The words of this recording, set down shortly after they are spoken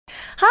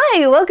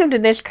Hi, welcome to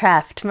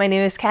Nichecraft. My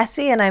name is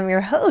Kassi and I'm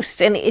your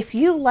host. And if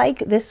you like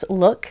this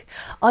look,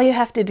 all you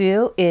have to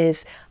do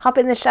is hop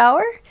in the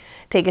shower,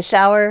 take a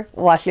shower,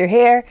 wash your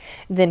hair,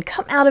 then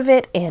come out of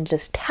it and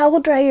just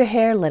towel dry your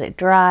hair, let it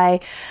dry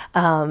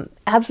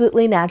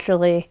absolutely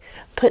naturally.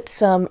 Put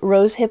some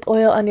rose hip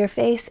oil on your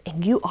face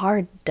and you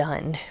are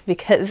done,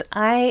 because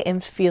I am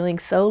feeling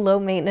so low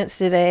maintenance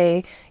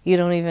today, you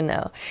don't even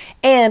know.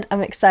 And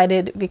I'm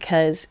excited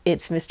because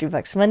it's Mystery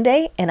Bucks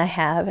Monday and I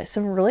have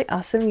some really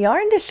awesome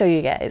yarn to show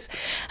you guys.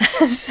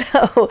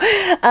 So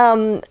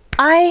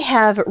I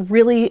have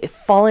really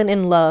fallen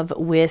in love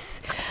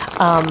with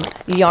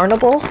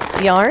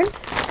Yarnable yarn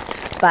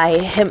by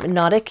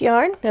Hypnotic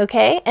Yarn,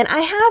 okay? And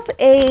I have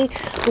a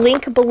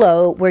link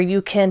below where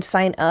you can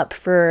sign up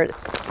for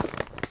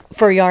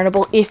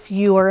Yarnable if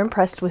you are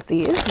impressed with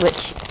these,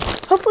 which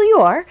hopefully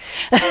you are.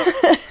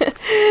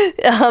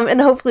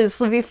 And hopefully this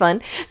will be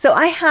fun. So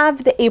I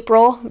have the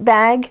April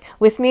bag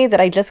with me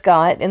that I just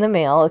got in the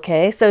mail,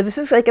 okay? So this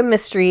is like a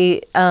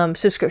mystery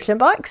subscription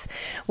box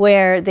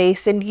where they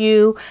send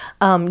you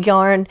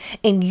yarn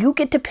and you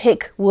get to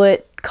pick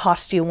what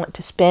cost you want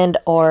to spend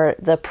or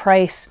the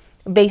price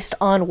based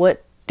on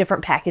what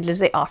different packages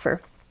they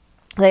offer.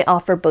 They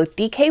offer both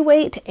DK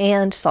weight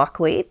and sock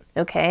weight,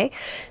 okay?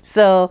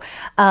 So,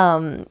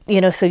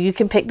 so you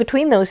can pick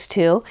between those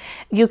two.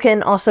 You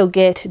can also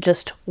get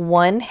just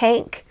one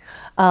hank,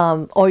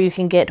 or you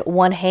can get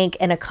one hank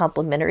and a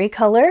complementary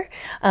color.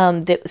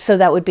 So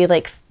that would be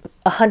like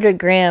 100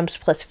 grams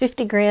plus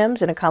 50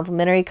 grams in a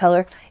complementary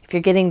color. If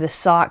you're getting the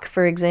sock,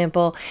 for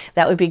example,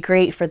 that would be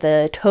great for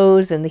the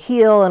toes and the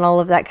heel and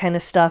all of that kind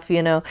of stuff,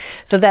 you know.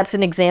 So that's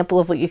an example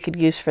of what you could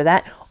use for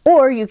that.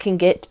 Or you can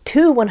get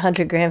two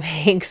 100 gram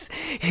hanks,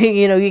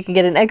 you know, you can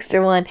get an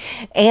extra one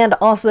and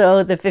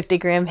also the 50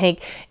 gram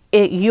hank.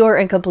 You're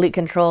in complete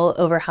control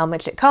over how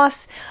much it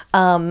costs.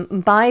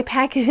 My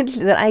package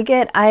that I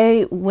get,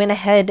 I went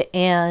ahead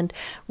and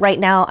right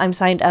now I'm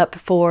signed up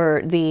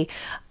for the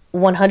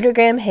 100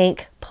 gram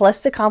hank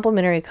plus the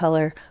complementary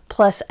color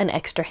plus an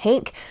extra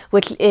hank,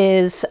 which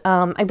is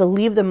I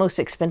believe the most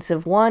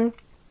expensive one,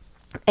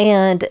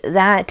 and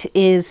that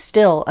is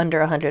still under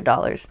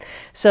 $100.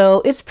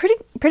 So it's pretty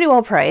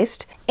well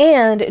priced.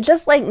 And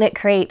just like Knit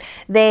Crate,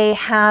 they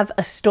have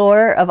a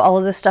store of all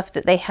of the stuff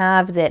that they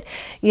have that,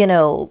 you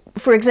know,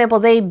 for example,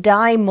 they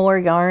dye more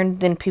yarn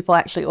than people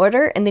actually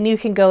order, and then you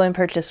can go and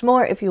purchase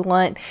more if you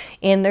want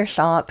in their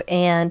shop,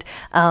 and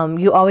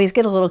you always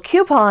get a little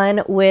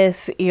coupon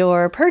with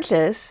your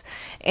purchase,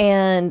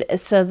 and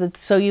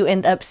so you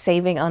end up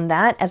saving on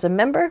that as a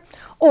member.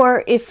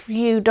 Or if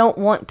you don't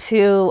want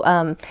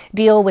to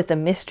deal with the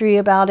mystery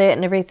about it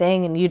and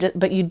everything, and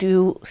but you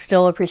do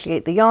still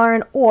appreciate the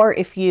yarn, or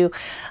if you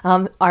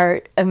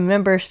are a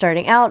member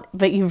starting out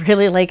but you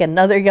really like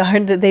another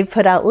yarn that they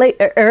put out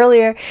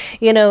earlier,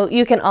 you know,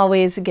 you can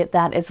always get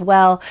that as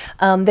well.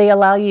 They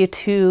allow you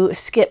to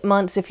skip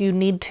months if you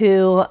need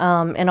to,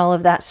 and all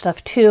of that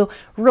stuff too.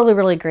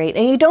 Really great.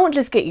 And you don't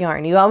just get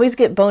yarn, you always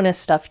get bonus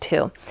stuff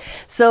too.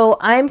 So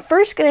I'm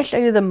first going to show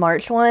you the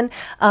March one,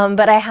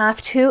 but I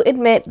have to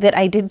admit that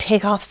I did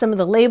take off some of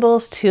the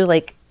labels to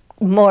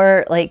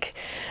more like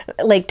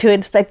to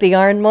inspect the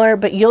yarn more,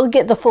 but you'll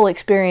get the full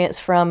experience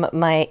from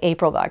my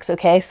April box,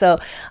 okay? So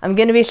I'm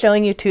going to be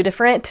showing you two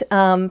different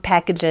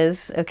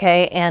packages,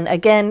 okay? And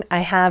again,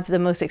 I have the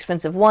most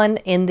expensive one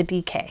in the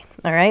DK,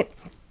 all right?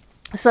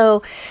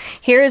 So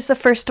here's the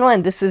first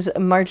one. This is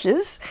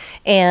March's,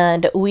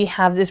 and we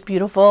have this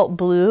beautiful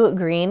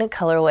blue-green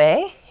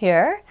colorway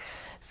here.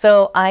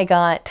 So I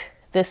got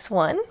this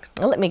one.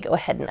 Well, let me go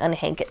ahead and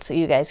unhank it so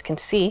you guys can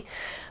see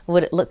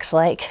what it looks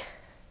like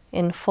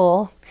in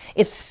full.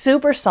 It's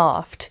super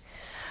soft.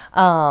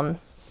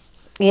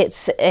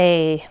 It's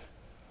I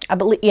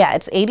believe, yeah,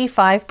 it's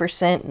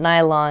 85%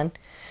 nylon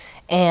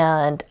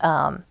and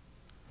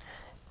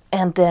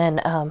then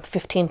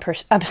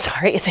 15%, I'm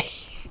sorry, it's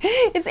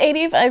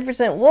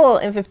 85% wool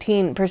and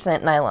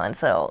 15% nylon.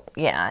 So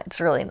yeah, it's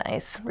really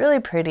nice, really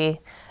pretty.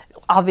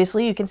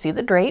 Obviously you can see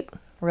the drape,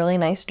 really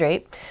nice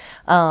drape.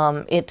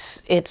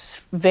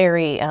 It's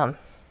very,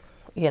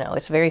 you know,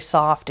 it's very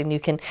soft, and you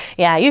can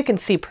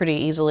see pretty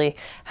easily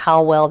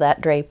how well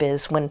that drape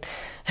is when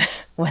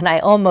I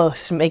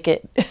almost make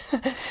it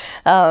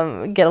get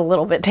a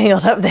little bit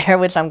tangled up there,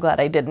 which I'm glad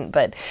I didn't.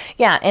 But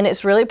yeah, and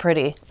it's really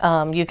pretty.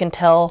 You can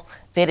tell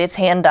that it's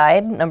hand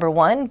dyed, number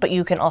one, but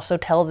you can also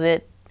tell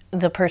that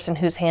the person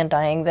who's hand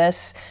dyeing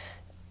this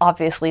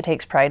obviously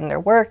takes pride in their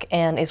work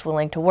and is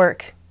willing to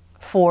work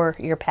for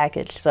your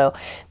package. So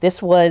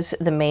this was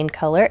the main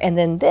color, and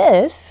then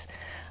this,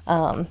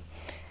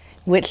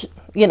 which,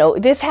 you know,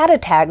 this had a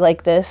tag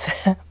like this,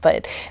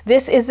 but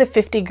this is a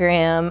 50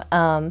 gram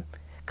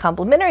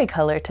complementary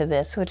color to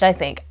this, which I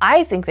think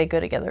they go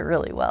together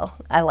really well.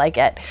 I like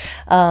it.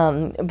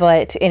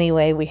 But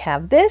anyway, we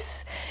have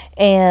this,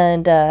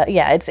 and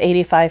yeah, it's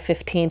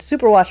 85/15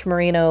 superwash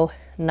merino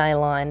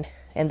nylon,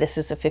 and this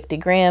is a 50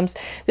 grams.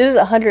 This is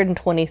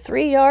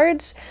 123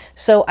 yards,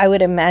 so I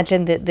would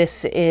imagine that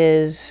this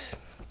is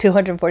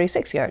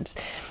 246 yards.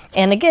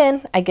 And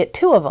again, I get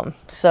 2 of them.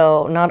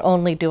 So not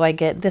only do I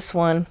get this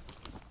one,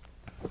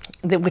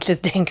 which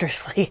is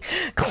dangerously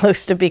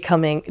close to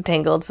becoming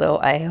tangled, so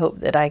I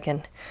hope that I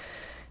can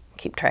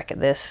keep track of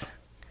this.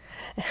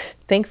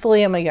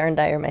 Thankfully, I'm a yarn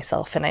dyer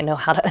myself, and I know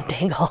how to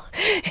untangle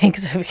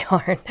hanks of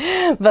yarn.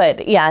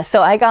 But yeah,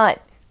 so I got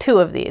 2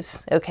 of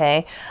these,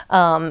 okay?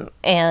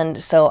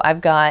 And so I've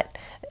got,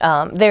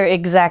 they're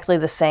exactly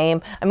the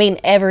same. I mean,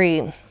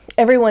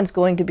 everyone's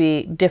going to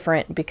be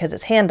different because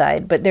it's hand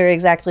dyed, but they're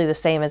exactly the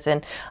same, as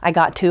in I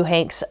got 2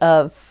 hanks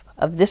of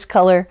this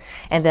color,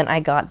 and then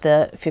I got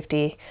the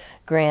 50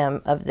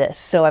 gram of this.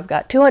 So I've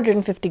got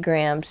 250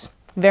 grams,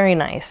 very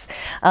nice.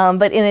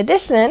 But in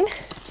addition,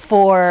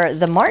 for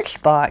the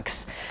March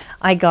box,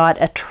 I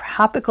got a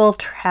tropical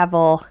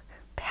travel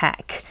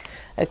pack,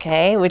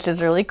 okay, which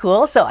is really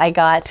cool. So I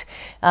got,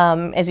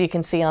 as you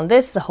can see on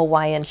this, the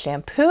Hawaiian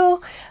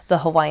shampoo, the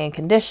Hawaiian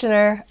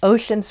conditioner,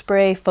 ocean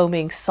spray,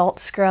 foaming salt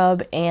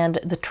scrub, and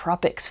the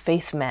tropics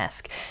face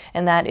mask.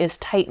 And that is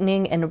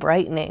tightening and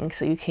brightening,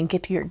 so you can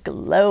get your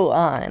glow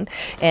on.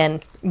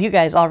 And you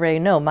guys already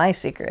know my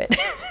secret,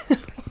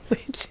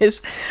 which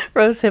is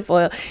rosehip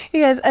oil.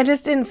 You guys, I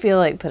just didn't feel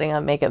like putting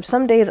on makeup.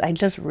 Some days I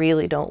just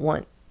really don't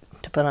want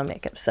to put on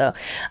makeup. So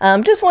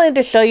just wanted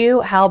to show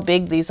you how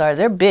big these are.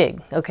 They're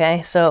big,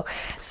 okay? So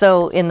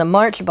in the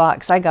March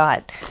box, I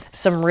got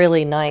some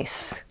really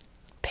nice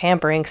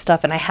pampering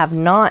stuff, and I have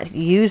not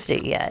used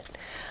it yet.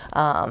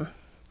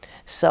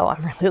 So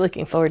I'm really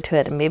looking forward to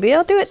it, and maybe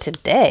I'll do it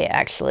today,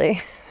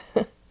 actually.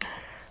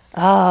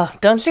 Oh,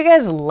 don't you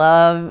guys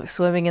love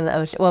swimming in the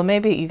ocean? Well,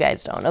 maybe you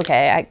guys don't.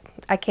 Okay,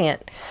 I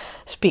can't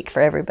speak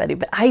for everybody,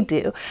 but I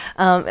do.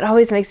 It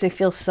always makes me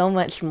feel so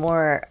much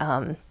more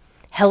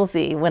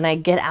healthy when I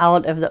get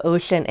out of the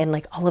ocean, and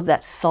like all of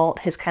that salt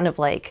has kind of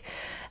like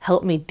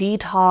helped me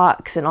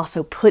detox and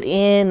also put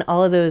in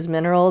all of those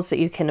minerals that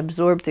you can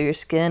absorb through your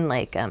skin,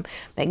 like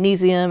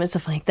magnesium and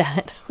stuff like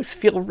that. I always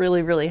feel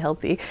really, really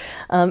healthy.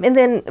 But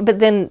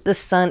then the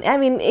sun, I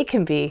mean, it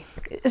can be,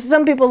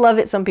 some people love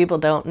it, some people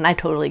don't, and I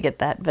totally get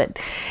that. But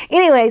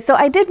anyway, so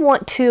I did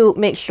want to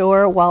make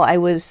sure while I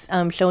was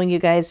showing you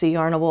guys the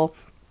Yarnable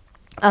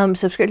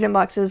subscription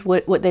boxes,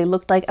 what they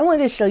looked like. I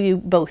wanted to show you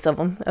both of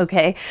them,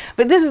 okay?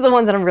 But this is the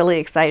one that I'm really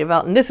excited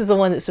about, and this is the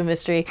one that's a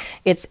mystery.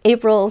 It's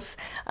April's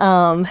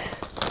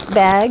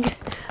bag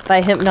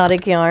by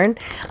Hypnotic Yarn.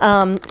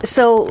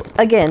 So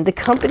again, the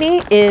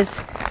company is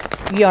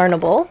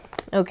Yarnable,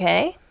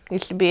 okay? You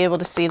should be able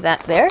to see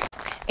that there.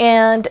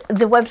 And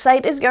the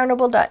website is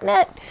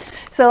yarnable.net.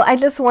 So I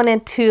just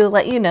wanted to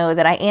let you know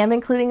that I am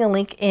including a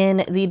link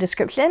in the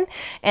description,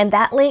 and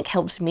that link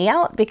helps me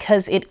out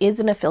because it is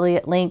an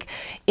affiliate link.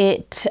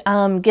 It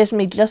gives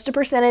me just a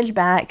percentage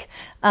back,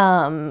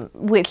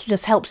 which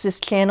just helps this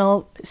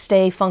channel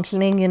stay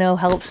functioning, you know,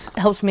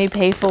 helps me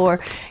pay for,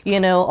 you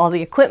know, all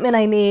the equipment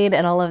I need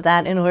and all of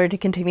that in order to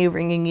continue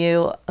bringing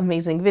you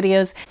amazing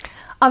videos.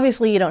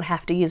 Obviously, you don't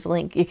have to use a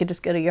link. You could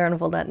just go to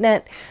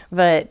yarnable.net,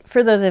 but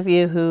for those of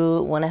you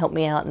who want to help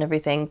me out and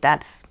everything,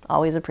 that's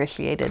always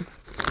appreciated.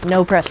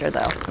 No pressure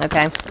though,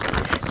 okay?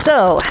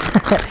 So,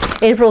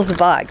 April's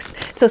box.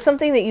 So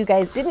something that you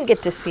guys didn't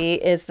get to see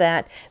is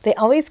that they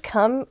always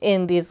come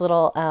in these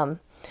little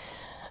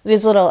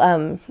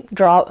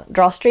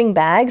drawstring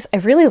bags. I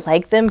really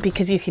like them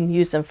because you can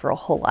use them for a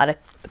whole lot of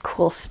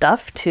cool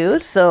stuff too,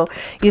 so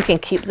you can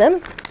keep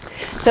them.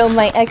 So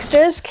my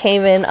extras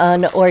came in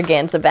an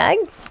organza bag.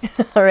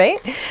 All right,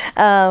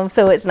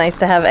 so it's nice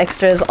to have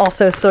extras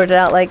also sorted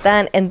out like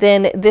that. And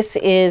then this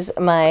is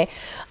my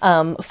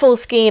full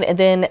skein, and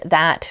then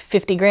that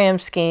 50 gram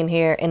skein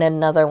here in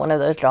another one of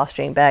those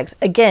drawstring bags.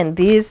 Again,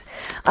 these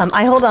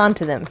I hold on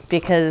to them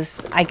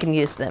because I can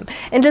use them.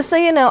 And just so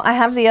you know, I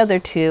have the other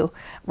two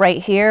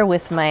right here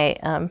with my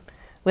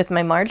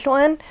March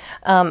one.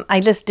 I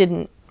just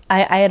didn't.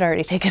 I had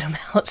already taken them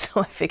out,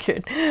 so I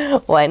figured,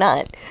 why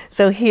not?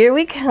 So here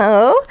we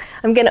go.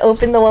 I'm going to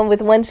open the one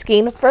with one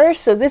skein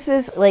first. So this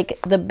is like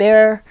the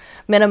bare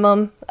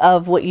minimum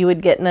of what you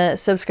would get in a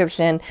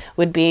subscription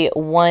would be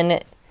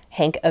 1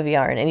 hank of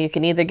yarn. And you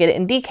can either get it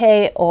in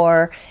DK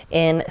or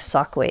in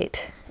sock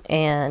weight.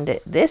 And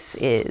this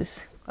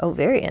is, oh,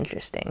 very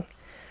interesting.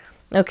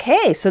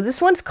 Okay, so this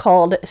one's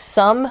called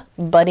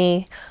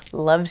Somebody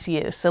Loves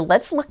You. So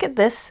let's look at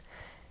this.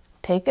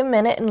 Take a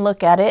minute and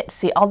look at it.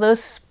 See all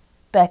those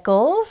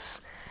speckles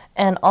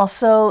and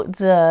also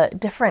the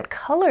different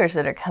colors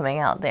that are coming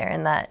out there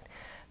in that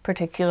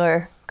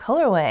particular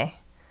colorway.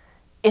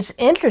 It's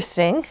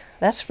interesting,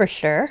 that's for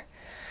sure.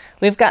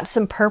 We've got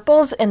some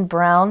purples and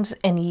browns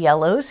and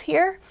yellows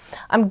here.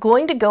 I'm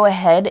going to go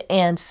ahead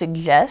and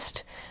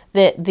suggest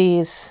that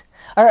these,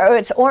 or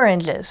it's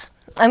oranges.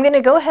 I'm going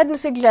to go ahead and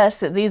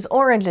suggest that these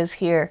oranges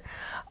here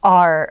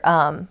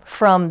are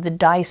from the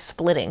dye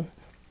splitting.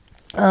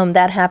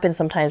 That happens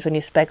sometimes when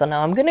you speckle.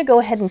 Now I'm going to go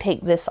ahead and take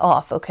this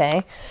off,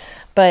 okay?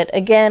 But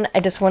again, I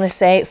just want to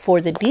say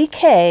for the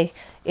DK,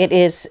 it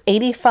is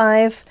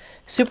 85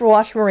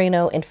 superwash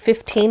merino and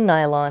 15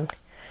 nylon.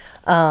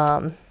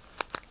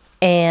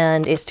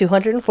 And it's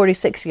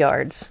 246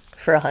 yards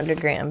for 100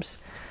 grams.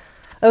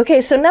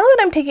 Okay, so now that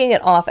I'm taking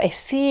it off, I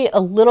see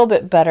a little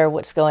bit better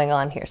what's going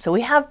on here. So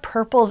we have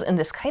purples and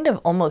this kind of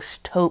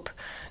almost taupe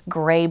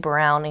gray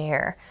brown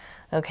here,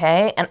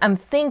 okay? And I'm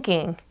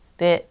thinking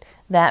that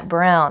that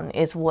brown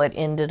is what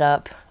ended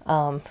up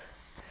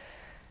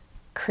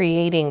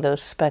creating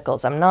those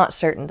speckles. I'm not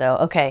certain though.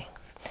 Okay,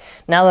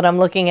 now that I'm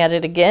looking at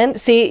it again,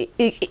 see,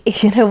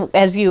 you know,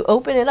 as you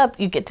open it up,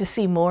 you get to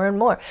see more and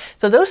more.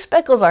 So those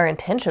speckles are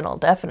intentional,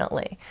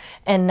 definitely.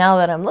 And now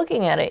that I'm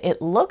looking at it,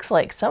 it looks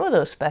like some of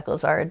those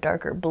speckles are a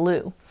darker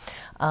blue.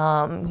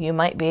 You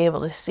might be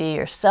able to see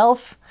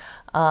yourself.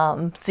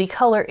 The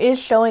color is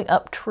showing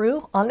up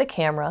true on the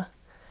camera.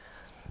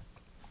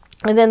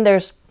 And then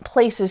there's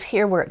places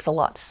here where it's a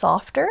lot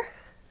softer.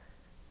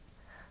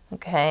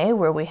 Okay,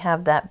 where we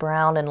have that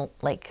brown and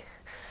like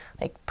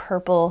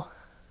purple.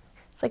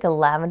 It's like a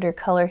lavender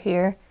color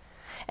here.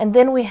 And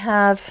then we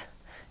have,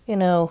 you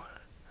know,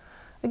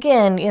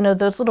 again, you know,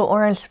 those little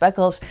orange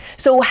speckles.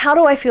 So how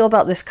do I feel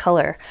about this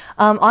color?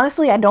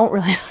 Honestly, I don't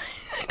really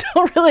I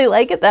don't really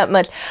like it that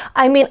much.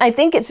 I mean, I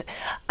think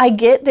I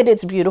get that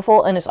it's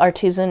beautiful and it's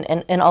artisan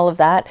and all of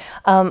that.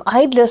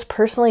 I just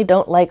personally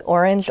don't like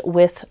orange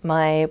with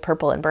my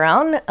purple and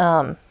brown.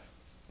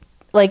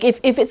 Like if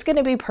it's going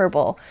to be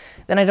purple,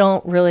 then I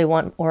don't really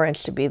want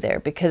orange to be there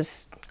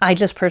because I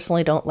just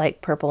personally don't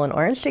like purple and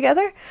orange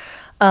together.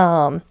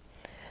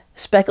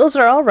 Speckles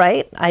are all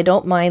right. I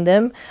don't mind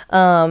them.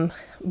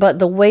 But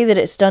the way that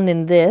it's done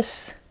in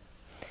this,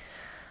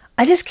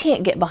 I just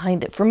can't get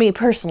behind it for me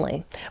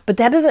personally. But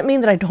that doesn't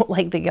mean that I don't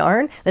like the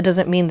yarn. That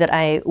doesn't mean that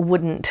I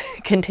wouldn't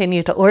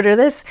continue to order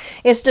this.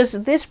 It's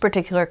just this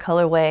particular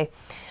colorway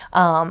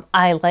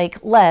I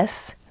like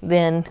less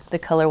than the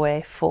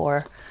colorway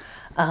for...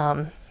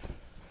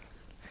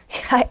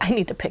 I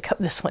need to pick up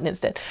this one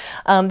instead.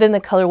 Then the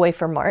colorway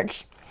for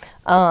March.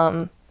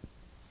 But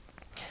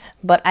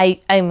I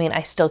mean,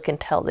 I still can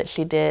tell that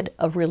she did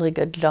a really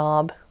good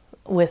job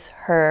with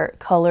her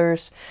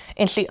colors.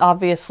 And she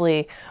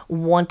obviously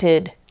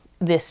wanted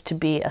this to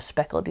be a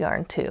speckled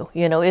yarn too.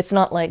 You know, it's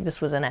not like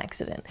this was an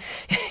accident.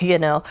 You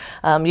know,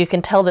 you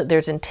can tell that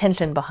there's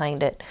intention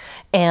behind it.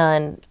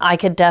 And I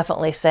could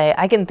definitely say,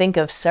 I can think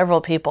of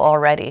several people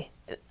already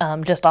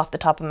just off the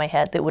top of my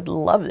head that would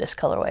love this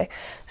colorway.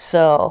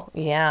 So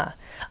yeah,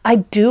 I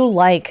do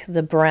like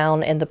the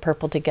brown and the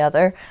purple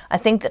together. I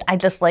think that I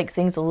just like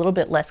things a little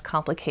bit less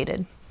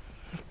complicated,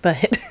 but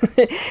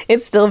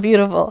it's still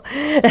beautiful.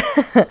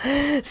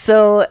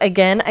 So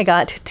again, I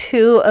got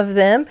 2 of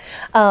them.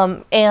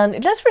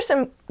 And just for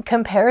some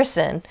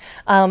comparison,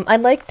 I'd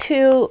like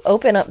to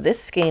open up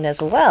this skein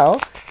as well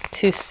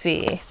to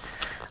see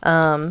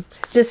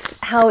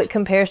just how it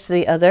compares to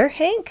the other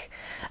hank.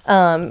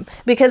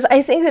 Because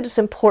I think that it's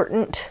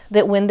important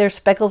that when there's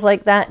speckles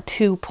like that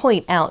to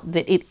point out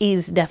that it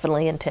is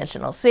definitely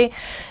intentional. See,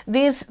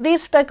 these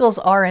speckles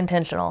are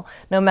intentional,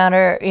 no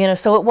matter, you know,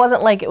 so it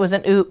wasn't like it was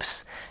an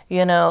oops,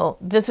 you know,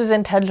 this is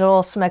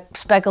intentional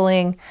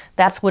speckling.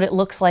 That's what it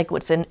looks like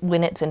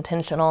when it's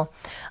intentional.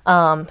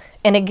 And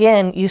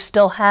again, you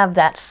still have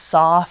that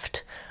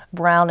soft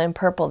brown and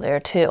purple there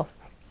too.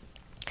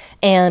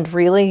 And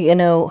really, you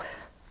know,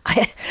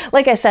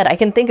 like I said, I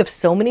can think of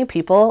so many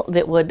people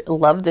that would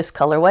love this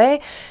colorway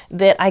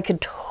that I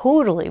could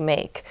totally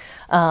make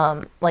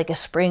like a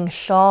spring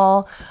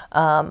shawl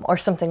or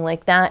something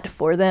like that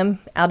for them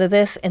out of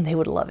this, and they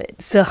would love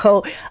it.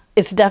 So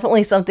it's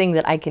definitely something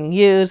that I can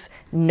use,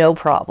 no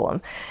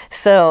problem.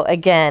 So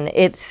again,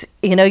 it's,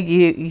 you know,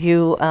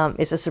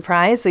 it's a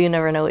surprise, so you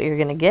never know what you're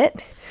gonna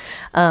get.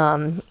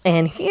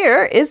 And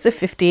here is the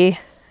 50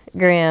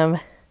 gram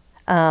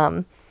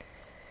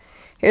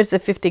here's the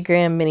 50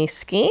 gram mini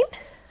skein.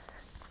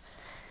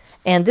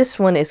 And this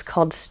one is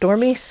called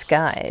Stormy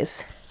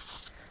Skies.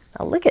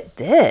 Now look at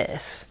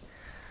this.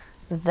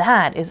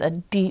 That is a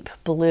deep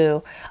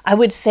blue. I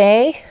want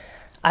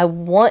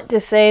to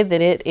say that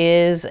it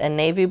is a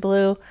navy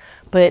blue,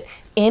 but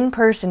in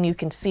person you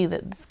can see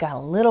that it's got a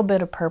little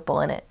bit of purple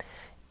in it.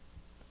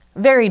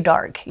 Very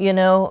dark, you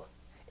know.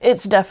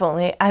 It's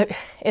definitely,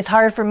 it's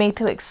hard for me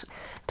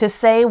to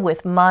say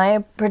with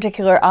my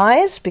particular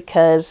eyes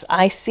because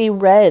I see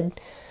red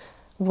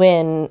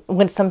when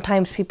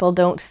sometimes people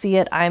don't see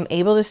it, I'm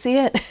able to see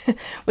it,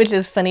 which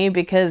is funny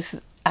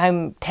because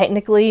I'm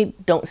technically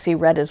don't see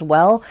red as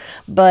well.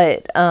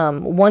 But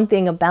one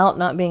thing about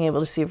not being able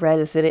to see red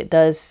is that it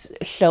does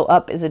show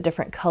up as a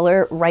different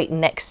color right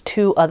next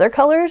to other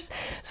colors.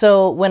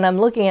 So when I'm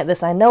looking at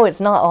this, I know it's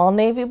not all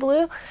navy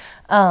blue.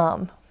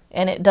 And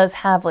it does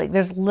have like,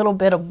 there's a little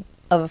bit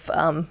of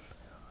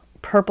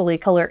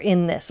purpley color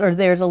in this, or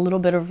there's a little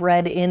bit of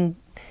red in,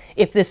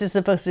 if this is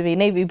supposed to be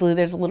navy blue,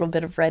 there's a little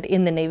bit of red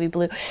in the navy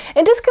blue.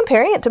 And just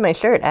comparing it to my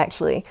shirt,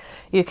 actually,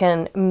 you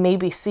can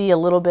maybe see a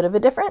little bit of a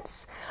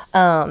difference.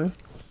 And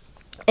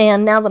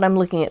now that I'm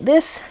looking at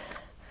this,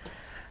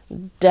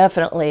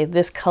 definitely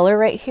this color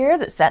right here,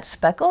 that's that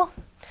speckle,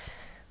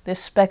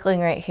 this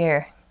speckling right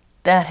here,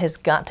 that has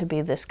got to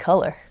be this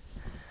color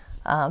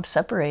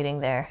separating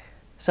there.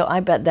 So I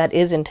bet that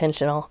is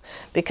intentional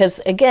because,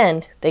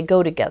 again, they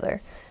go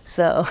together.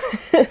 So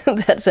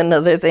that's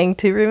another thing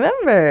to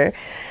remember.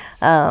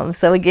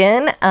 So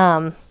again,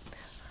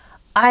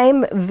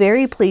 I'm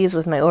very pleased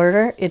with my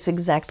order. It's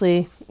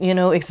exactly,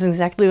 it's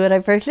exactly what I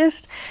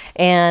purchased.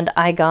 And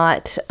I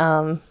got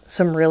some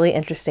really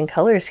interesting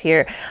colors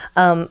here.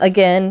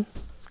 Again,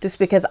 just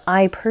because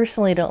I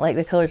personally don't like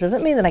the colors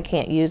doesn't mean that I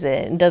can't use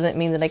it. It doesn't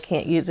mean that I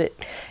can't use it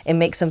and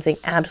make something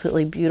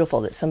absolutely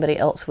beautiful that somebody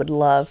else would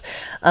love.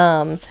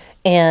 And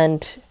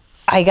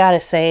I gotta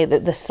say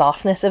that the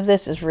softness of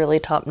this is really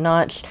top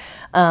notch.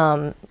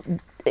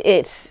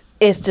 It's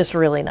just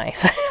really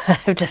nice.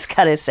 I've just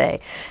gotta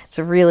say, it's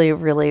really,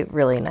 really,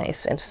 really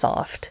nice and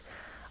soft.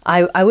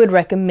 I would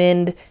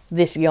recommend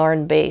this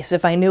yarn base.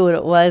 If I knew what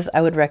it was,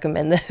 I would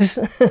recommend this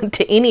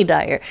to any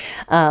dyer.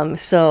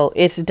 So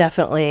it's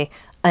definitely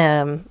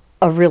a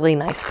really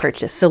nice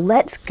purchase. So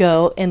let's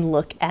go and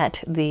look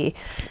at the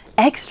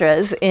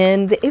extras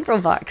in the April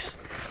box.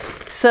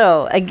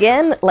 So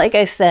again, like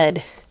I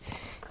said,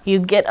 you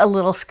get a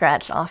little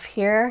scratch off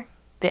here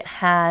that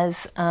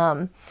has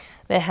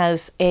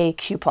a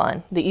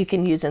coupon that you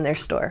can use in their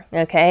store,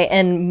 okay?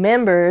 And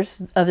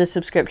members of the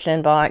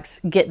subscription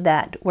box get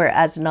that,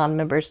 whereas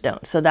non-members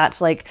don't. So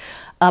that's like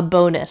a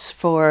bonus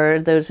for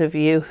those of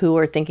you who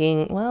are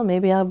thinking, well,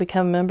 maybe I'll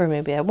become a member,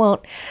 maybe I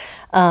won't.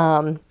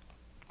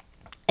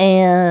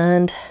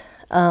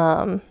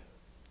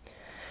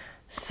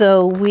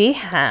 So we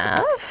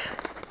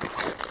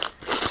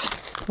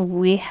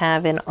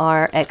have in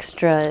our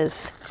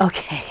extras,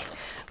 okay.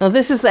 Now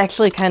this is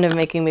actually kind of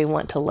making me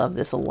want to love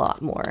this a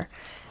lot more.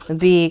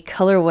 The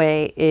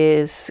colorway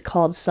is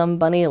called Some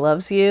Bunny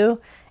Loves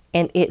You,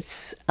 and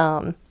it's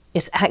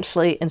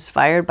actually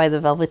inspired by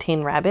the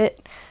Velveteen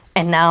Rabbit.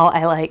 And now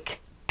I like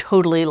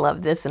totally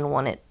love this and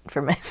want it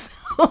for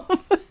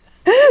myself,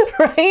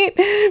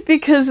 right?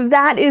 Because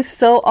that is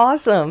so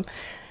awesome.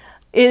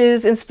 It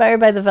is inspired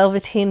by the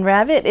Velveteen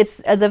Rabbit. It's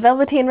the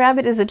Velveteen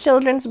Rabbit is a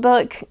children's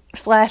book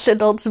 /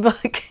 adults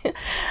book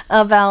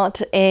about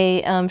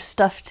a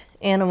stuffed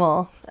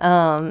animal,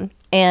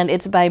 and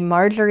it's by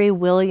Marjorie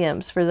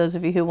Williams, for those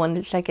of you who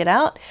wanted to check it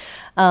out.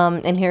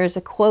 And here's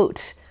a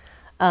quote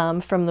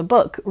from the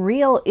book.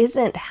 "Real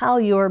isn't how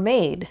you're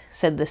made,"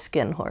 said the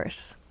skin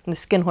horse. The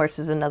skin horse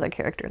is another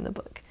character in the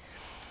book.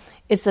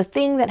 "It's a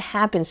thing that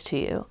happens to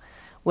you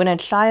when a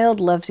child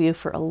loves you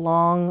for a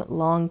long,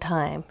 long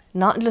time,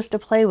 not just to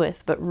play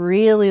with, but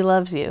really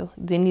loves you,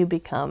 then you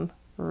become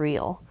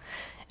real."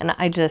 And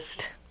I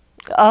just,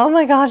 oh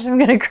my gosh, I'm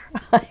gonna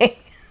cry.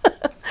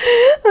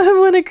 I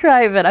want to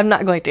cry, but I'm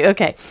not going to.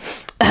 Okay.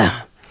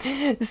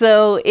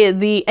 So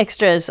the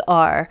extras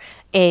are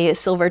a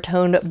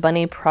silver-toned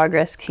bunny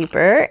progress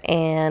keeper,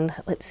 and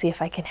let's see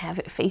if I can have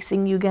it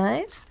facing you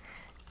guys.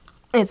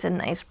 It's a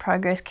nice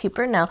progress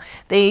keeper. Now,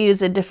 they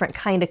use a different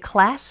kind of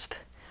clasp.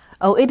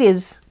 Oh, it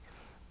is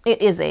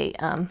a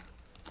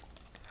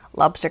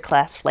lobster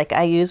clasp like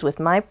I use with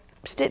my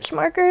stitch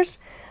markers,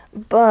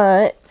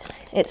 but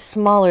it's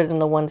smaller than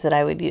the ones that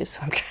I would use.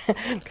 So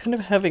I'm kind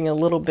of having a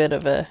little bit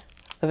of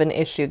an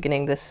issue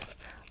getting this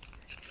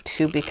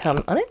to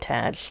become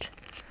unattached.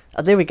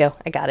 Oh, there we go.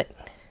 I got it.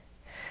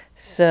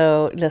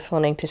 So just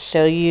wanting to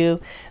show you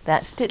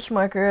that stitch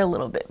marker a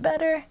little bit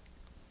better.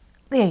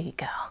 There you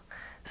go.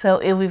 So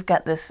we've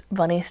got this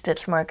bunny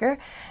stitch marker.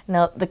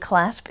 Now the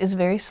clasp is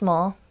very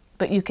small,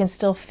 but you can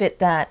still fit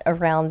that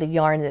around the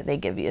yarn that they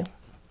give you.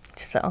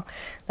 So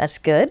that's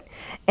good.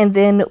 And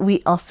then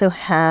we also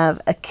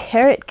have a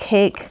carrot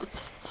cake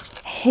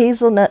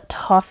hazelnut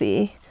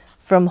toffee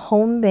from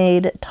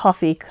Homemade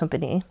Toffee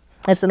Company.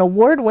 It's an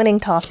award-winning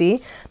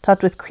toffee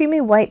topped with creamy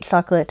white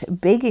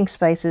chocolate, baking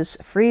spices,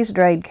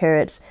 freeze-dried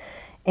carrots,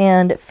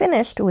 and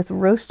finished with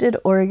roasted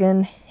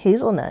Oregon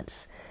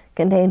hazelnuts.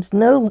 Contains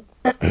no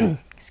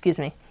excuse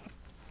me.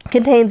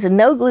 Contains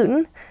no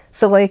gluten,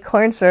 soy,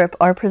 corn syrup,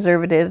 or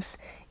preservatives.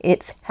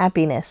 It's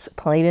happiness,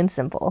 plain and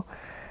simple.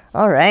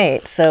 All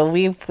right, so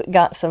we've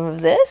got some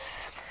of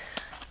this.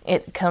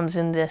 It comes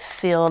in this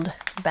sealed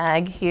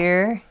bag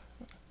here,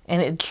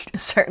 and it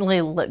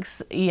certainly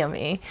looks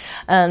yummy.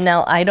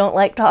 Now, I don't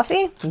like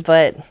toffee,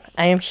 but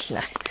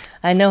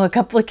I know a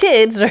couple of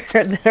kids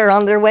that are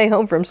on their way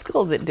home from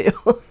school that do.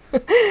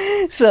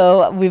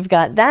 So we've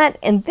got that,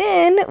 and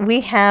then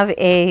we have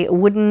a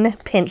wooden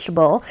pinch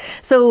bowl.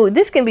 So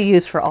this can be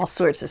used for all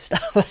sorts of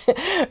stuff,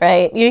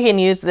 right? You can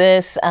use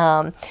this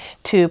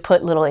to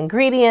put little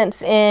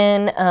ingredients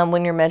in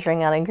when you're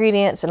measuring out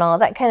ingredients and all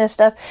that kind of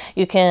stuff.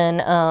 You can,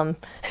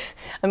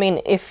 I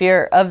mean, if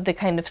you're of the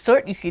kind of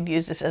sort, you could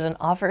use this as an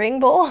offering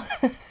bowl.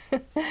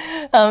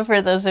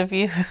 For those of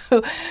you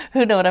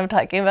who know what I'm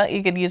talking about,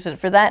 you could use it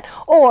for that.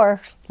 Or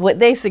what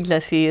they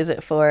suggest you use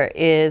it for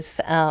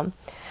is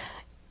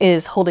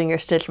holding your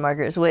stitch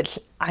markers, which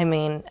I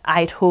mean,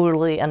 I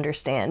totally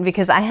understand,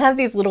 because I have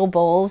these little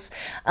bowls.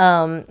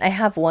 I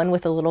have one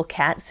with a little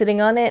cat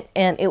sitting on it,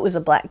 and it was a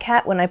black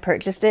cat when I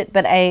purchased it,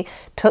 but I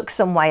took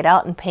some white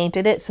out and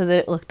painted it so that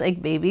it looked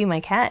like Baby,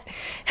 my cat,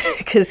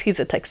 because he's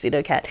a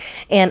tuxedo cat.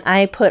 And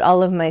I put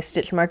all of my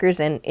stitch markers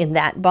in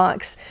that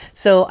box.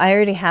 So I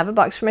already have a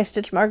box for my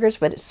stitch markers,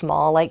 but it's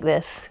small like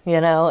this, you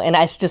know, and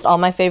it's just all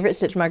my favorite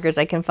stitch markers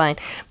I can find.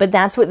 But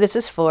that's what this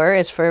is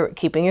for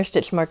keeping your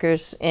stitch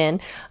markers in.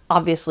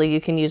 Obviously,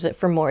 you can use it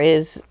for more. It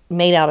is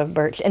made out of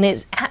birch, and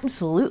it's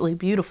absolutely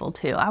beautiful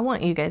too. I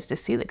want you guys to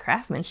see the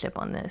craftsmanship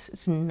on this.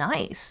 It's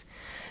nice.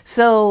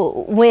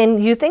 So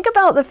when you think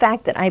about the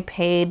fact that I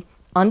paid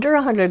under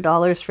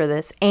 $100 for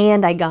this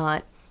and I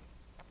got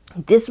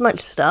this much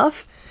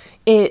stuff,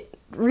 it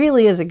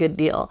really is a good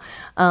deal.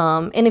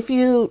 And if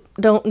you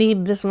don't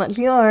need this much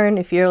yarn,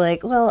 if you're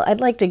like, well, I'd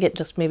like to get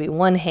just maybe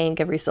one hank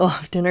every so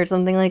often or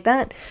something like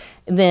that,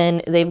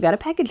 then they've got a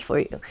package for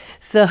you.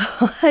 So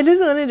I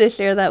just wanted to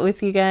share that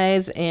with you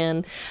guys,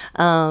 and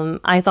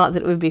I thought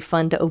that it would be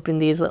fun to open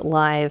these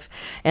live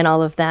and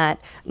all of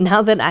that.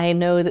 Now that I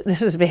know that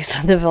this is based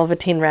on the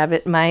Velveteen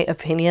Rabbit, my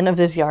opinion of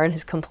this yarn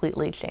has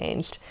completely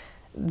changed.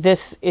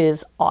 This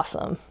is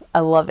awesome. I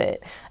love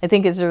it. I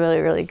think it's really,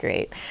 really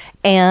great.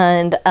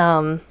 And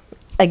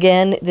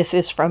again, this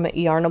is from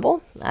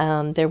Yarnable.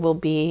 There will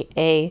be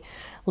a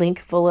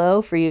link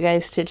below for you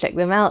guys to check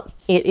them out.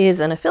 It is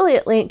an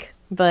affiliate link,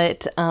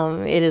 but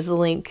it is a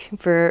link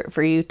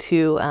for you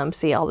to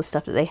see all the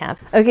stuff that they have.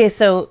 Okay,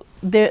 so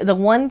the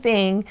one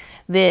thing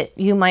that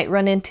you might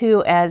run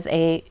into as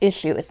a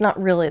issue, it's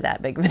not really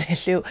that big of an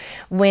issue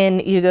when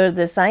you go to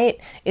the site,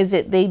 is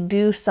that they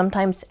do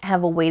sometimes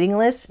have a waiting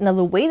list. Now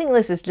the waiting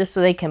list is just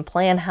so they can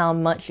plan how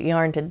much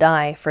yarn to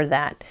dye for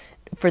that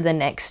for the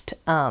next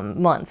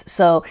month.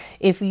 So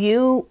if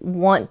you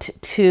want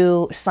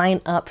to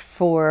sign up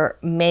for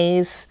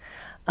May's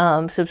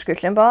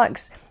subscription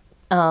box,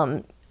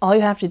 all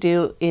you have to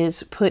do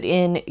is put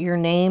in your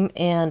name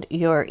and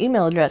your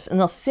email address, and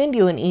they'll send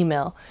you an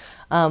email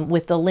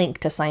with the link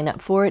to sign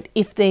up for it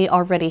if they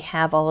already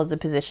have all of the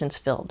positions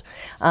filled.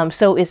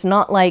 So it's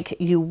not like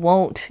you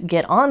won't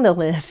get on the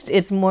list.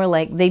 It's more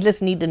like they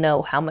just need to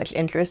know how much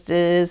interest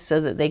is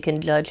so that they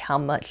can judge how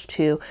much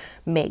to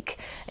make.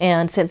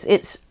 And since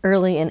it's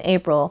early in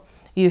April,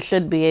 you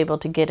should be able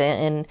to get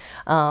in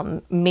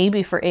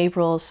maybe for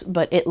April's,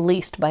 but at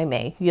least by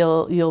May,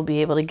 you'll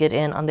be able to get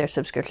in on their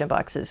subscription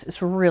boxes.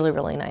 It's really,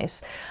 really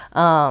nice.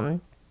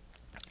 And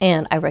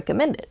I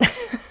recommend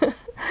it.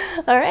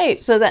 All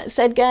right, so that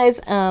said, guys,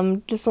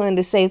 just wanted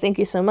to say thank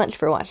you so much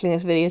for watching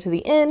this video to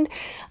the end.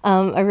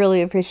 I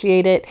really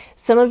appreciate it.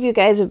 Some of you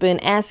guys have been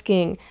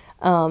asking,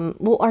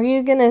 well, are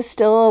you gonna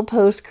still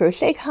post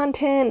crochet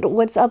content?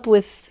 What's up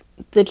with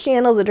the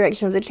channel, the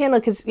direction of the channel?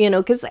 Because, you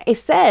know, because I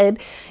said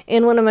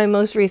in one of my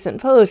most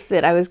recent posts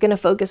that I was going to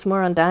focus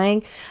more on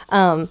dyeing.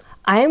 I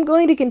am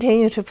going to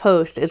continue to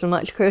post as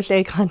much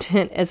crochet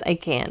content as I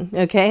can,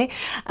 okay?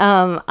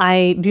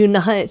 I do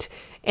not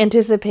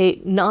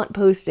anticipate not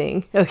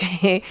posting,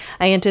 okay?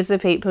 I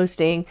anticipate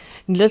posting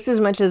just as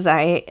much as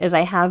I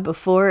have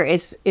before.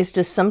 It's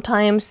just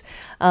sometimes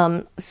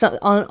on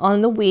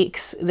the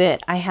weeks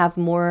that I have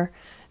more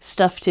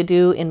stuff to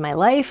do in my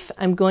life,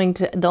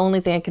 the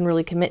only thing I can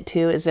really commit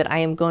to is that I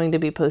am going to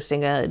be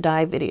posting a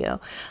dye video.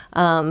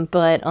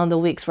 But on the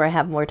weeks where I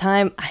have more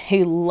time,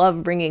 I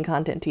love bringing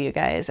content to you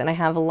guys, and I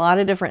have a lot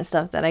of different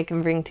stuff that I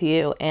can bring to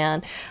you,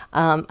 and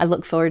I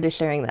look forward to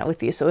sharing that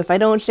with you. So if I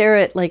don't share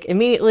it like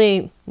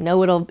immediately,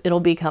 know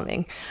it'll be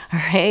coming. All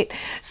right,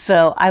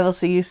 so I will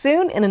see you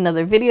soon in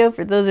another video.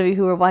 For those of you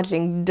who are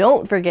watching,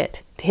 don't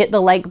forget to hit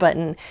the like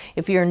button.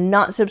 If you're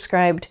not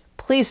subscribed,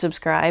 please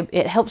subscribe.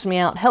 It helps me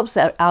out, helps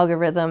that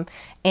algorithm,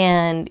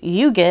 and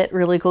you get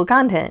really cool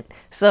content.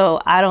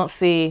 So I don't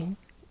see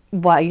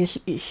why you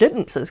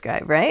shouldn't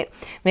subscribe, right?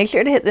 Make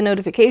sure to hit the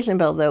notification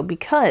bell though,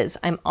 because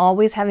I'm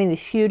always having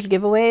these huge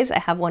giveaways. I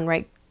have one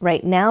right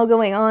now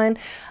going on.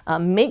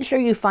 Make sure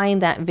you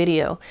find that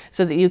video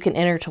so that you can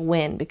enter to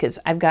win, because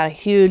I've got a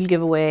huge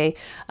giveaway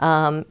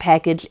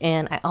package,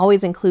 and I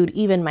always include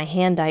even my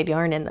hand-dyed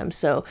yarn in them,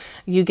 so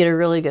you get a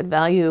really good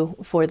value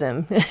for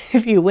them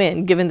if you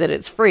win, given that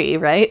it's free,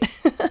 right?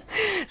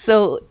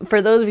 So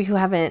for those of you who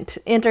haven't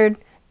entered,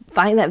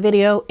 find that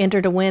video,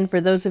 enter to win.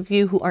 For those of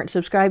you who aren't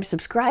subscribed,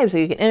 subscribe so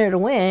you can enter to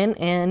win,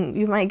 and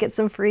you might get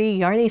some free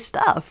yarny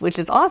stuff, which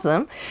is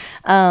awesome.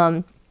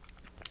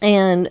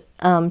 And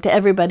to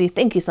everybody,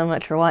 thank you so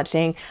much for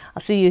watching.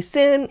 I'll see you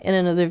soon in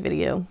another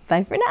video.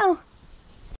 Bye for now.